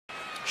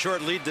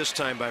Short lead this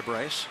time by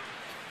Bryce.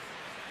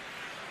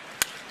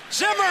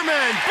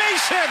 Zimmerman,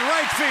 base hit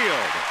right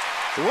field.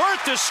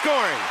 Werth is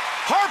scoring.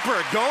 Harper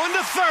going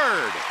to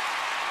third.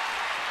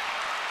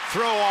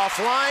 Throw off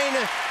line.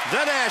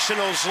 The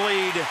Nationals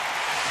lead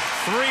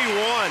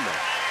 3-1.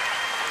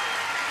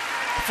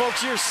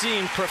 Folks, you're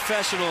seeing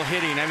professional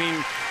hitting. I mean,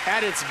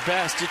 at its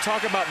best. You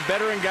talk about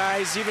veteran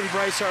guys, even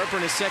Bryce Harper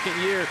in his second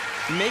year,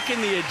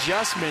 making the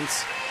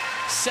adjustments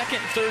second,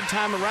 third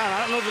time around. I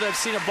don't know that I've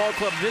seen a ball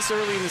club this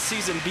early in the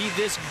season be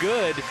this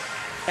good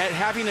at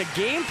having a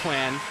game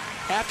plan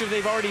after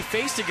they've already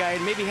faced a guy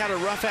and maybe had a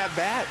rough at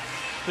bat.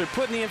 They're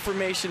putting the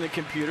information in the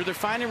computer. They're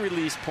finding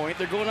release point.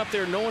 They're going up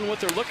there knowing what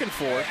they're looking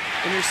for.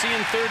 And you're seeing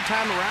third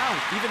time around.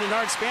 Even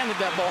Denard Span hit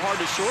that ball hard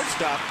to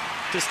shortstop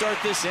to start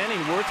this inning.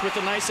 Werth with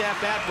a nice at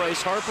bat.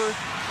 Bryce Harper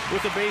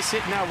with a base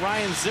hit. Now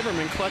Ryan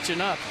Zimmerman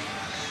clutching up.